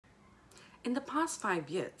In the past 5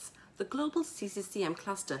 years, the global CCCM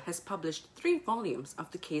cluster has published 3 volumes of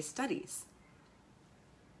the case studies.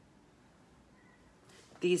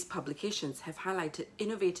 These publications have highlighted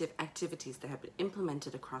innovative activities that have been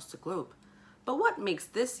implemented across the globe. But what makes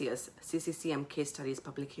this year's CCCM Case Studies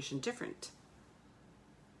publication different?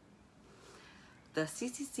 The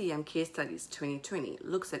CCCM Case Studies 2020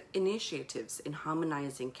 looks at initiatives in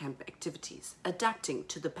harmonizing camp activities, adapting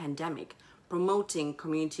to the pandemic, promoting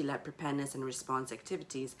community-led preparedness and response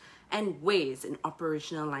activities, and ways in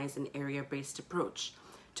operationalizing an area-based approach.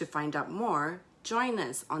 To find out more, join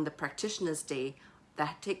us on the Practitioners' Day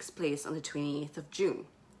that takes place on the 28th of June.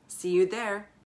 See you there!